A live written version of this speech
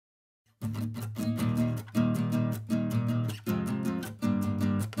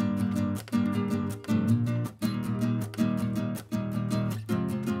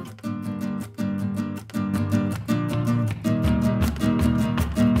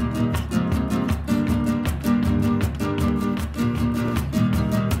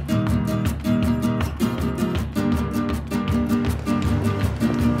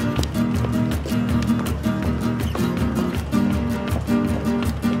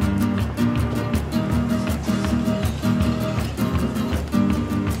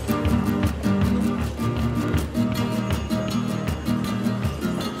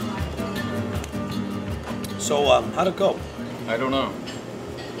So, how'd it go? I don't know.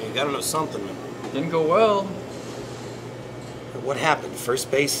 You gotta know something. Didn't go well. What happened? First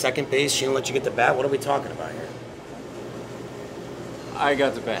base, second base, she didn't let you get the bat? What are we talking about here? I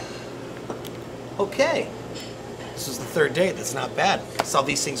got the bat. Okay. This is the third date. That's not bad. That's how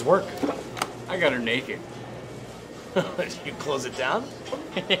these things work. I got her naked. Did you close it down?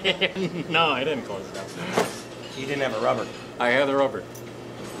 No, I didn't close it down. You didn't have a rubber. I had the rubber.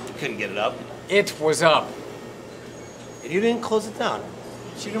 You couldn't get it up. It was up. And you didn't close it down.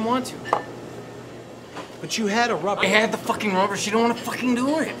 She didn't want to. But you had a rubber. I had the fucking rubber. She didn't want to fucking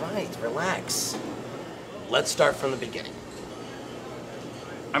do it. Right, relax. Let's start from the beginning.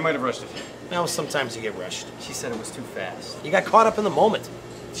 I might have rushed it. Now, sometimes you get rushed. She said it was too fast. You got caught up in the moment.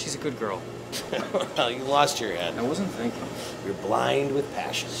 She's a good girl. Well, you lost your head. I wasn't thinking. You're blind with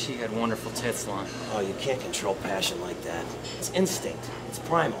passion. She had wonderful tits, Lon. Oh, you can't control passion like that. It's instinct. It's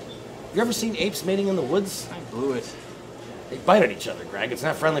primal. You ever seen apes mating in the woods? I blew it. They bite at each other, Greg. It's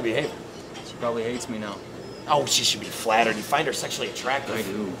not friendly behavior. She probably hates me now. Oh, she should be flattered. You find her sexually attractive. I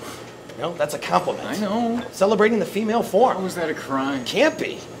do. You know, that's a compliment. I know. Celebrating the female form. How was that a crime? Can't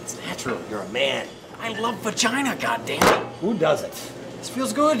be. It's natural. You're a man. I love vagina, goddammit. Who doesn't? This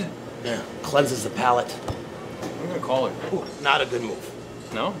feels good. Yeah, cleanses the palate. I'm gonna call her. Ooh, not a good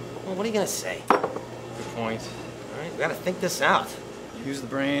move. No? Well, what are you gonna say? Good point. All right, we gotta think this out. Use the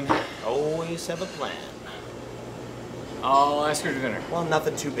brain. Always have a plan. I'll ask her to dinner. Well,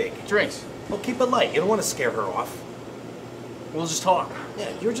 nothing too big. Drinks. Well, keep it light. You don't want to scare her off. We'll just talk.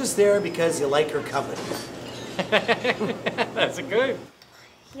 Yeah, you're just there because you like her company. That's a good.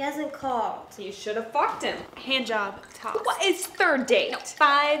 He hasn't called. You should have fucked him. Hand job, tops. What is third date? No,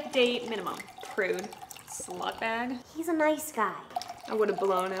 5 date minimum. Prude. Slut bag. He's a nice guy. I would have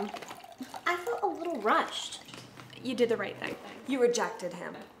blown him. I felt a little rushed. You did the right thing. You rejected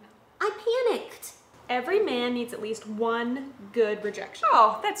him. I panicked. Every man needs at least one good rejection.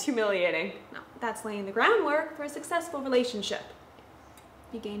 Oh, that's humiliating. No, that's laying the groundwork for a successful relationship.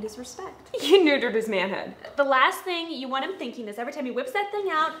 You gained his respect. You neutered his manhood. The last thing you want him thinking is every time he whips that thing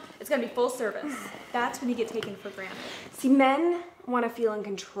out, it's gonna be full service. That's when you get taken for granted. See, men want to feel in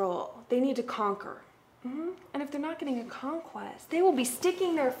control. They need to conquer. And if they're not getting a conquest, they will be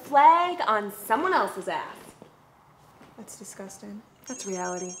sticking their flag on someone else's ass. That's disgusting. That's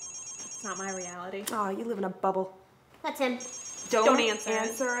reality. It's not my reality. Oh, you live in a bubble. That's him. Don't answer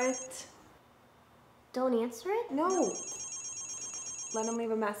it. Don't answer it? No. Let him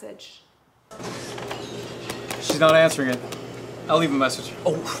leave a message. She's not answering it. I'll leave a message.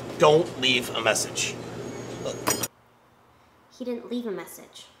 Oh, don't leave a message. Look, He didn't leave a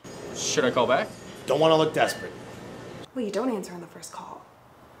message. Should I call back? don't want to look desperate. Well, you don't answer on the first call.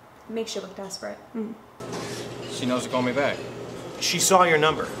 It makes you look desperate. She knows to call me back. She saw your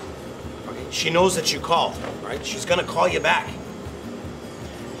number. Okay, she knows that you called, right? She's gonna call you back.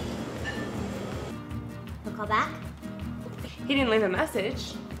 He'll call back? He didn't leave a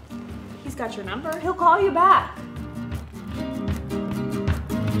message. He's got your number. He'll call you back.